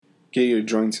Get your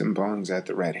joints and bongs at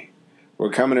the ready.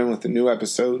 We're coming in with a new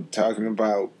episode talking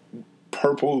about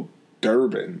Purple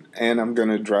Durban, and I'm going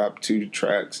to drop 2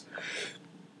 tracks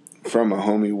from a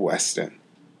homie, Weston.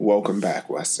 Welcome back,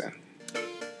 Weston.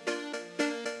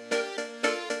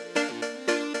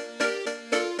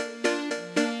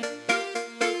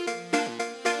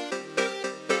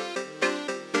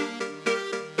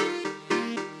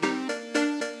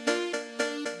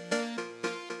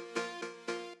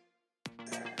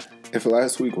 If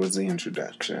last week was the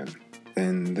introduction,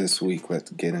 then this week let's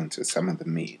get into some of the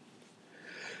meat.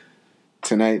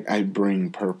 Tonight I bring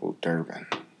Purple Durban,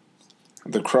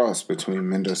 the cross between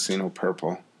Mendocino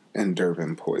Purple and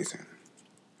Durban Poison.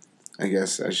 I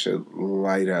guess I should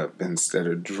light up instead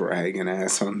of dragging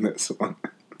ass on this one.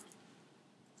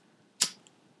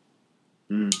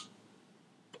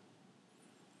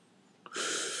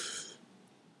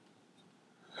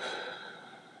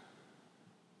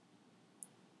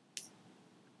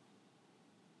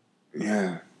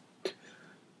 Yeah.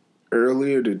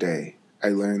 Earlier today, I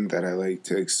learned that I like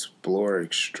to explore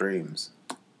extremes.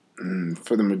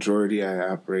 For the majority, I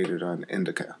operated on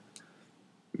indica.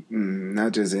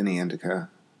 Not just any indica,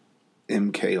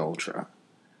 MK Ultra.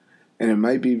 And it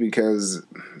might be because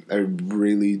I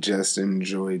really just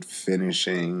enjoyed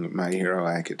finishing My Hero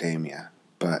Academia.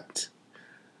 But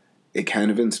it kind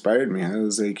of inspired me. I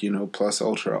was like, plus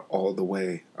ultra all the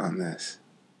way on this.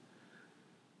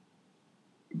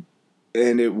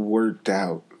 And it worked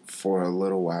out for a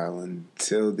little while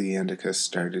until the indica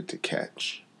started to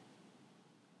catch.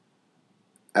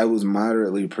 I was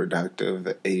moderately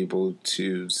productive, able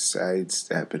to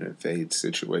sidestep and evade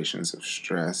situations of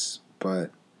stress,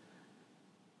 but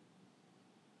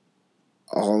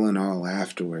all in all,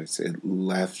 afterwards, it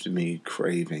left me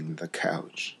craving the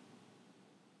couch.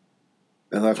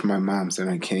 I left my mom's and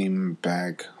I came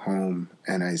back home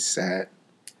and I sat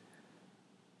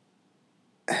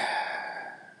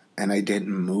and I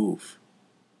didn't move.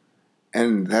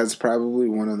 And that's probably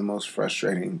one of the most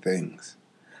frustrating things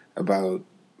about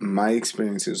my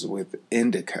experiences with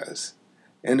indicas.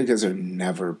 Indicas are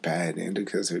never bad.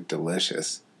 Indicas are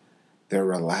delicious. They're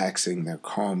relaxing. They're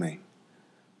calming.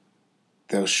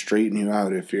 They'll straighten you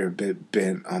out if you're a bit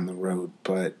bent on the road.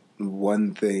 But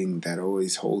one thing that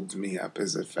always holds me up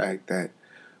is the fact that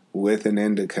with an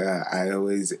indica, I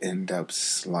always end up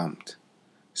slumped.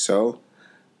 So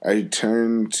I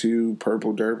turn to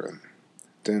Purple Durban.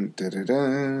 Dun, dun, dun,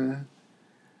 dun.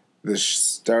 The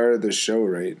star of the show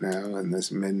right now in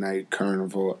this Midnight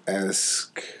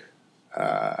Carnival-esque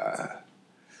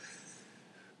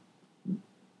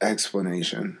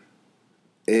explanation.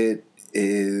 It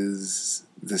is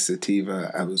the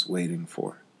sativa I was waiting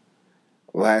for.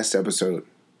 Last episode,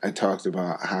 I talked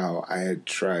about how I had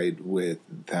tried with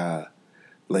the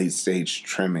late stage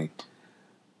trimming.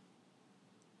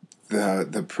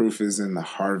 The proof is in the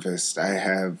harvest. I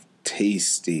have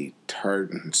tasty,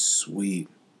 tart, and sweet.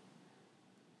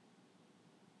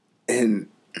 And,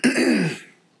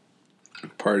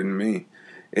 pardon me,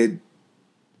 it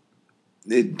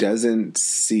doesn't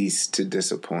cease to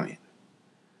disappoint.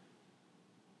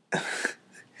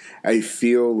 I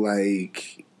feel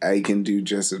like I can do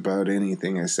just about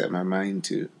anything I set my mind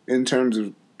to in terms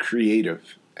of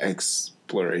creative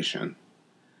exploration.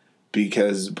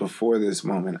 Because before this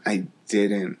moment,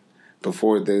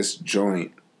 before this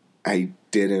joint, I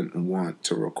didn't want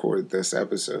to record this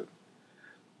episode.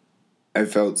 I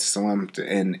felt slumped,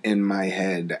 and in my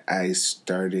head, I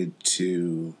started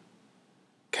to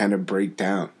kind of break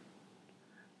down.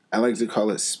 I like to call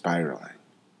it spiraling.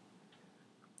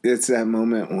 It's that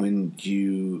moment when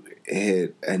you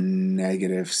hit a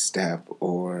negative step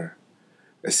or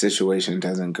a situation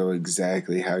doesn't go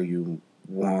exactly how you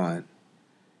want,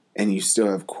 and you still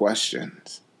have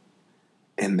questions.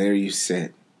 And there you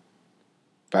sit,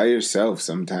 by yourself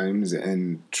sometimes,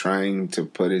 and trying to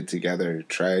put it together,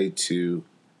 try to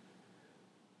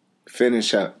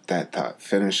finish up that thought,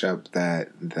 finish up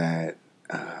that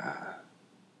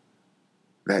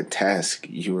task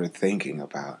you were thinking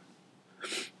about.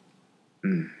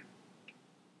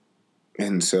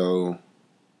 And so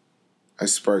I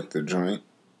sparked the joint.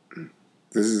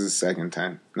 This is the second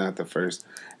time, not the first.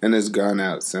 And it's gone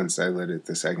out since I lit it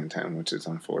the second time, which is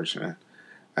unfortunate.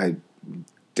 I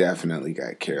definitely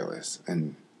got careless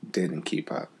and didn't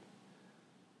keep up.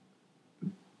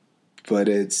 But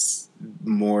it's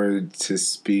more to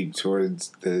speak towards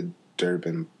the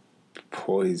Durban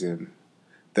Poison.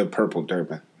 The Purple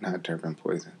Durban, not Durban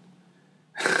Poison.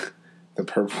 The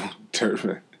Purple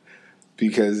Durban.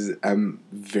 Because I'm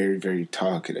very, very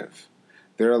talkative.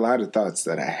 There are a lot of thoughts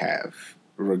that I have.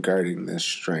 regarding this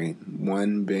strain.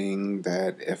 One being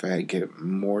that if I get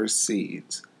more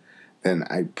seeds, then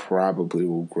I probably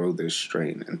will grow this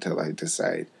strain until I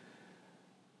decide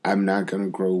I'm not going to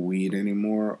grow weed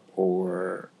anymore,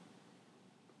 or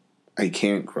I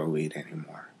can't grow weed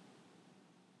anymore.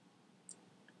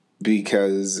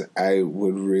 Because I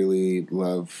would really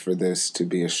love for this to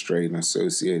be a strain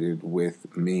associated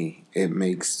with me. It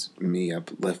makes me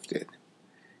uplifted.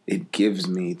 It gives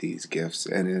me these gifts,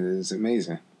 and it is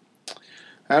amazing.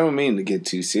 I don't mean to get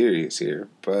too serious here,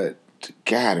 but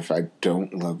God, if I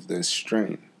don't love this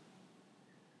strain.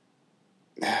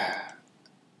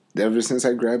 Ever since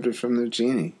I grabbed it from the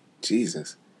genie,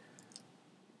 Jesus.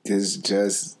 It's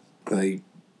just like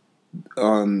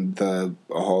on the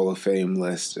Hall of Fame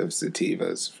list of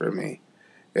sativas for me.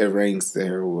 It ranks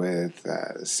there with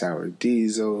Sour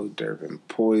Diesel, Durban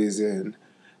Poison.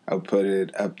 I'll put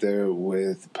it up there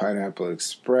with Pineapple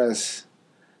Express,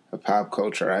 a pop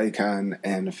culture icon,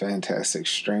 and a fantastic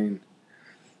strain.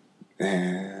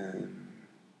 And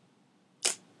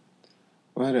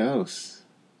what else?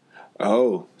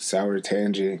 Oh, Sour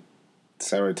Tangy.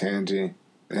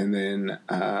 And then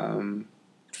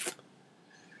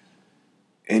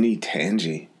any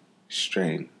Tangy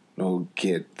strain will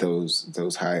get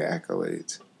those high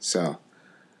accolades. So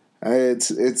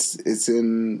it's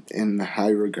in high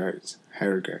regards.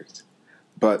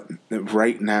 But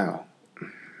right now,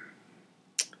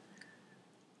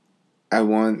 I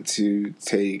want to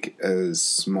take a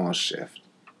small shift.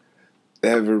 I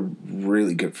have a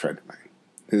really good friend of mine.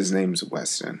 His name's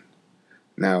Weston.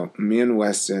 Now, me and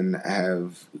Weston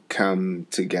have come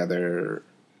together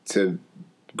to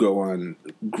go on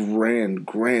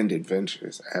grand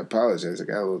adventures. I apologize, I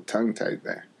got a little tongue-tied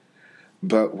there.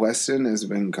 But Weston has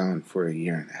been gone for a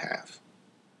year and a half.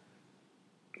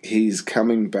 He's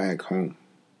coming back home.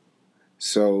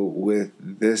 So with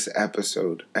this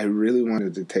episode, I really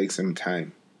wanted to take some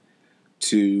time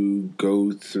to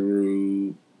go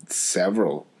through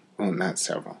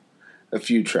a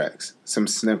few tracks, some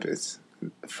snippets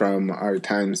from our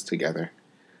times together.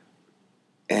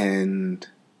 And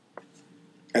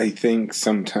I think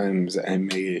sometimes I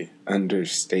may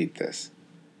understate this,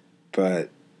 but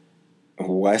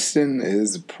Weston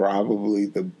is probably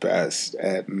the best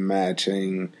at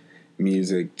matching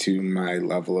music to my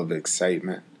level of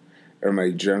excitement or my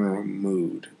general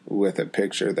mood with a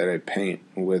picture that I paint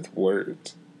with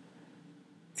words.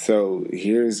 So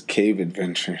here's Cave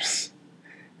Adventures,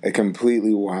 a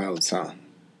completely wild song,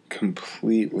 and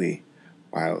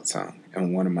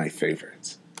one of my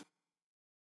favorites.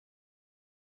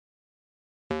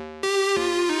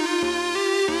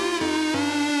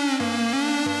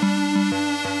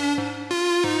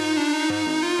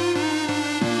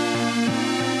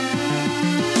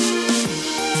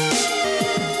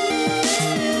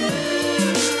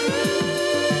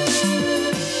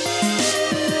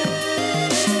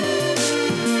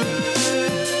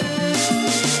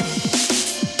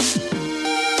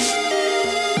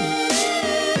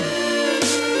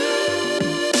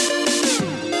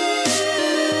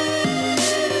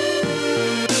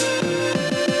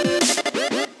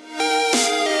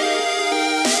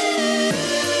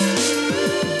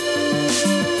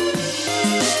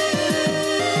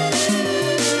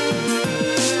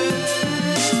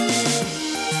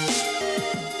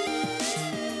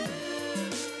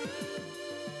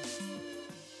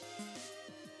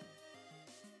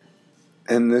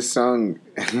 And this song,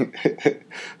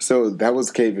 so that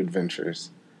was Cave Adventures.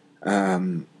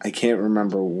 I can't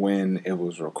remember when it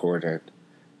was recorded.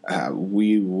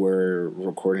 We were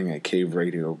recording at Cave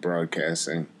Radio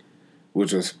Broadcasting,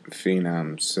 which was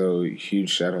Phenom. So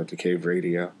huge shout out to Cave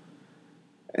Radio.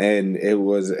 And it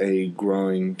was a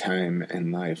growing time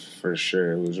in life for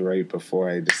sure. It was right before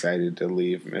I decided to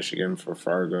leave Michigan for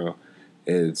Fargo.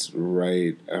 It's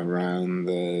right around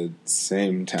the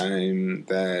same time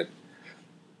that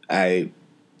I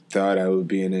thought I would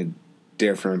be in a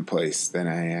different place than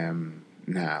I am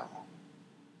now.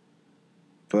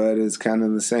 But it's kind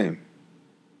of the same.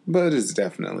 But it's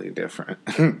definitely different.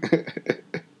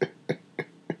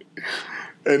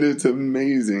 And it's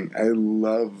amazing. I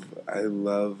love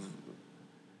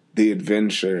the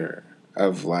adventure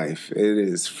of life. It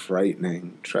is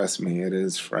frightening. Trust me, it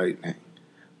is frightening.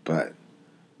 But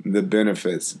the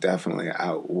benefits definitely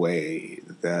outweigh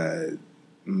the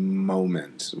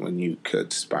moments when you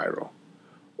could spiral.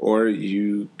 Or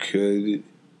you could,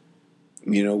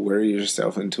 worry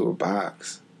yourself into a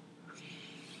box.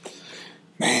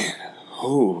 Man,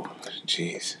 oh,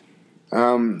 jeez.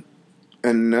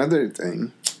 Another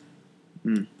thing,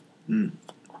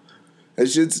 I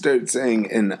should start saying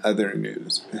in other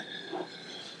news.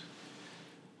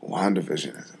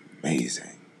 WandaVision is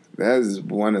amazing. That is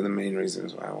one of the main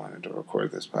reasons why I wanted to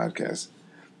record this podcast.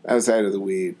 Outside of the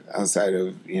weed, outside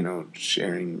of,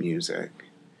 sharing music.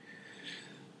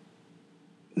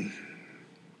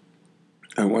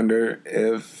 I wonder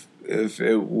if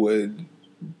it would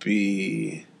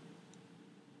be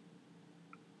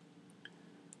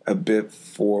a bit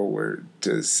forward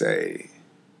to say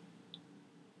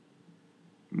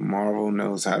Marvel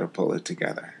knows how to pull it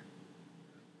together.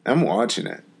 I'm watching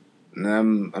it, and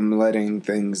I'm letting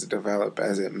things develop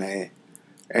as it may.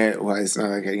 Well, it's not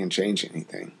like I can change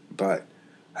anything, but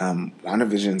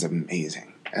WandaVision's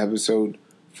amazing. Episode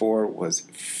 4 was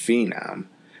phenom,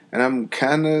 and I'm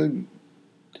kind of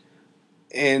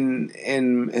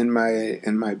in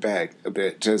my bag a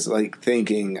bit, just like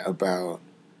thinking about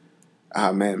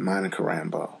Monica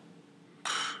Rambeau.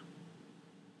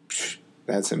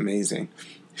 That's amazing.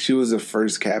 She was the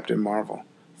first Captain Marvel.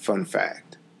 Fun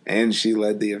fact. And she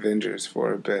led the Avengers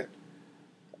for a bit.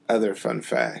 Other fun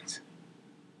fact.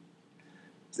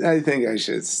 I think I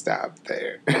should stop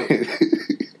there.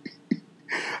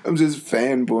 I'm just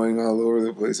fanboying all over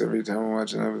the place every time I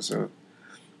watch an episode.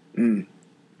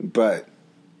 But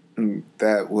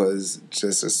that was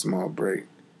just a small break.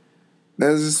 That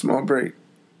was a small break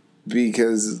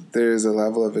because there's a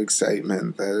level of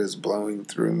excitement that is blowing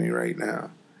through me right now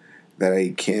that I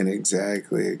can't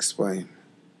exactly explain.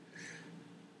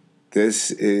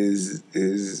 This is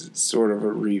sort of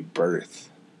a rebirth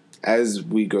as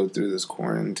we go through this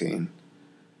quarantine,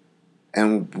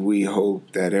 and we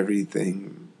hope that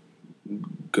everything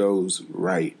goes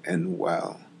right and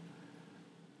well.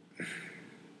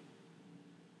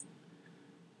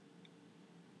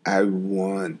 I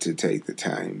want to take the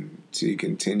time to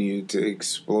continue to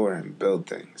explore and build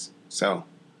things. So,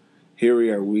 here we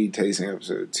are, we tasting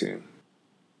episode 2.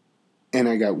 And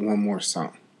I got one more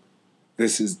song.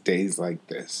 This is Days Like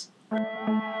This.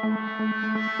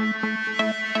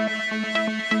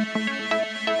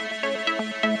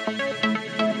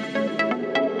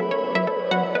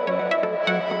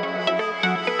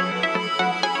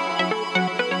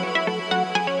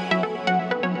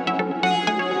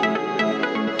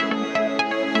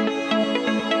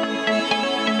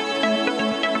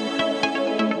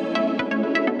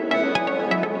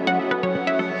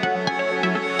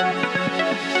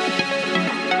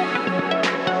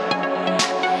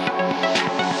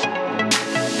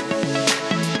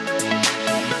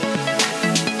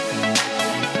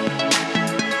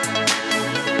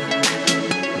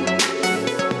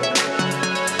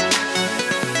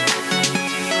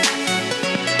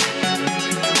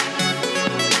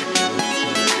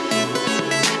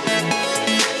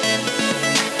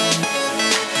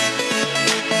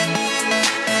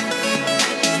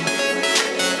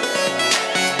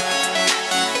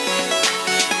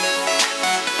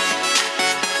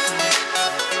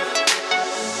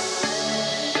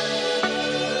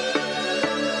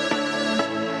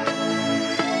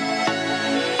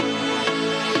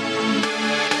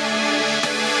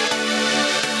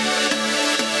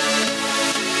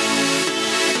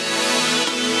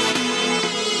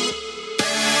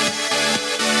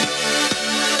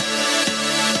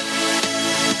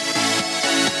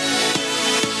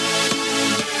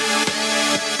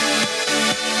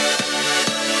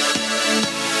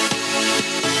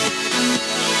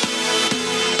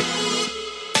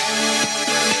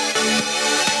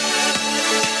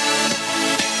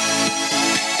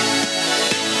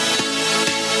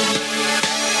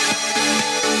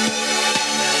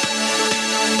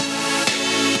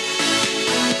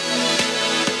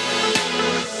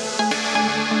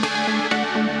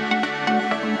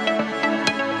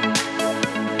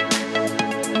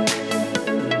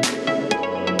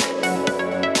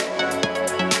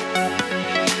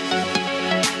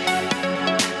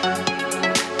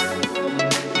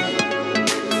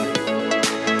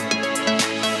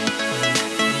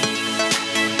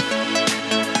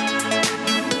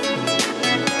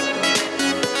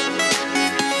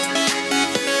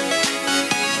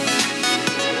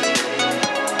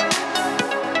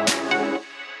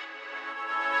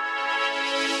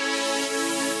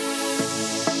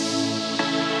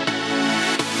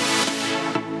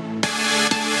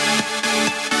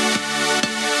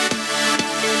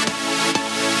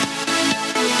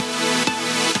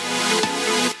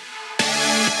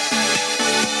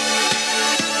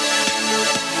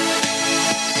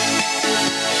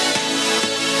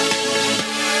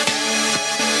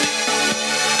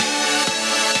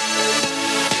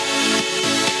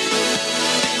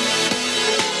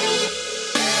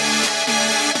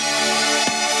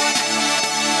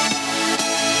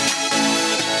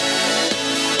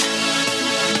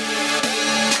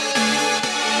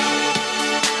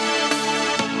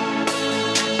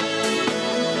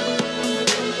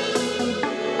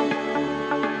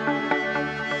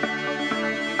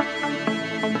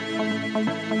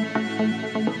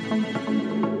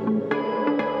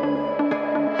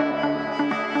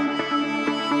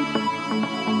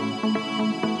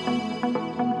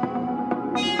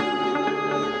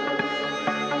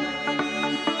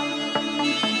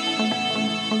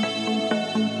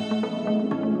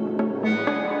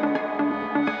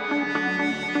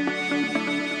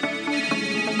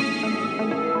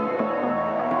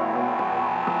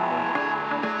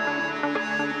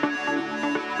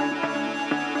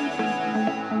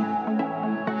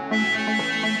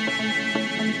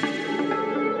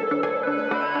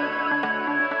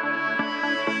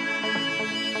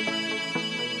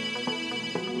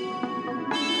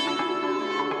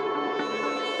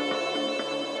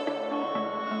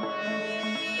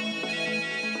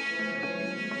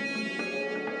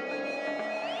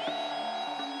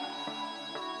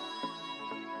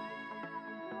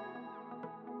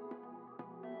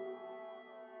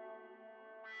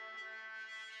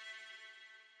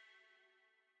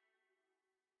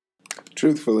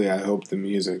 Truthfully, I hope the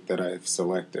music that I've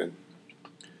selected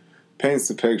paints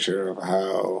the picture of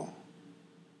how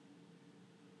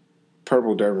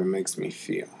Purple Durban makes me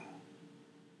feel.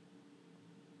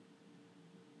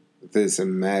 This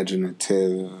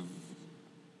imaginative,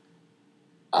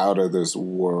 out of this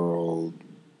world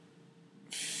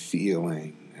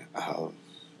feeling of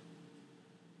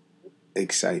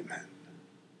excitement.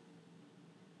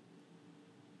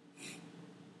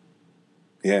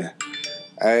 Yeah.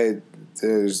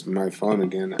 There's my phone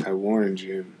again. I warned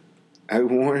you. I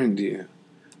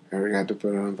forgot to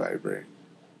put it on vibrate.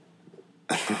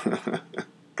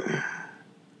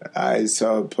 I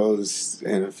saw a post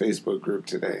in a Facebook group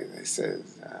today that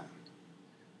says,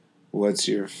 what's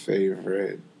your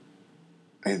favorite,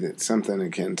 something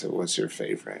akin to what's your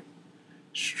favorite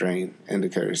strain,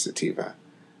 indica or sativa.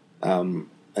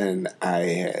 And I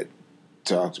had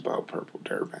talked about Purple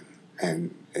Durban.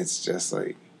 And it's just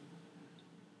like,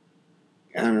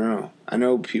 I don't know. I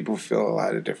know people feel a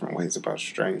lot of different ways about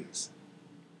strains.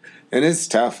 And it's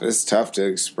tough. It's tough to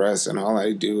express, and all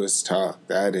I do is talk.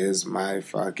 That is my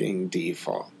fucking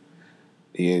default.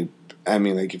 If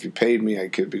you paid me, I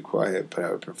could be quiet, but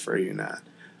I would prefer you not.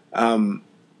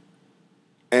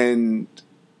 And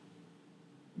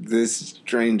this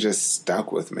strain just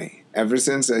stuck with me. Ever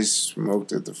since I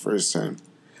smoked it the first time,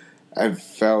 I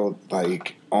felt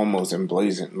like almost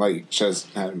emblazoned, like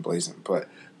just not emblazoned, but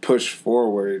pushed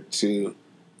forward to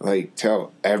like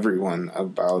tell everyone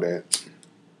about it.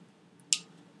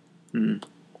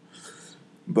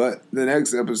 But the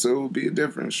next episode will be a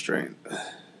different strain.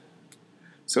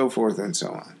 So forth and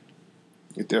so on.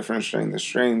 A different strain. The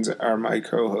strains are my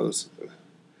co-hosts.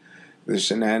 The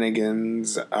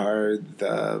shenanigans are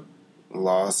the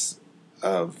loss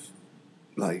of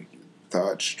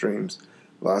thought streams,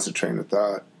 loss of train of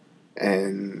thought,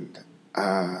 and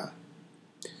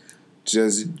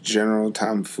just general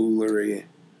tomfoolery,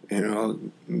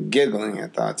 giggling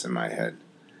at thoughts in my head,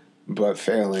 but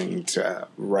failing to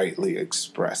rightly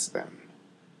express them.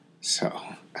 So,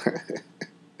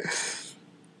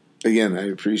 again, I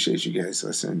appreciate you guys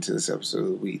listening to this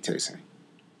episode of Weed Tasting.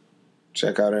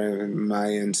 Check out my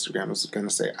Instagram. I was going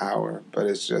to say our, but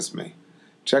it's just me.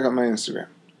 Check out my Instagram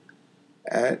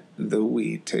at The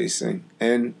Weed Tasting.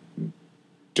 And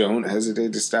don't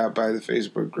hesitate to stop by the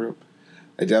Facebook group.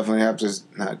 I definitely have to,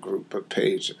 not group, but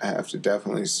page. I have to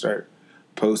definitely start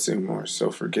posting more. So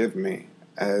forgive me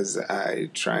as I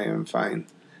try and find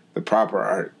the proper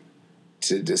art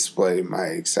to display my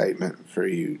excitement for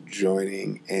you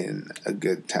joining in a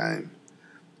good time.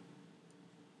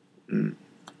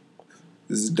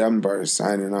 This is Dunbar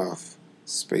signing off.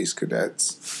 Space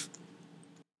Cadets.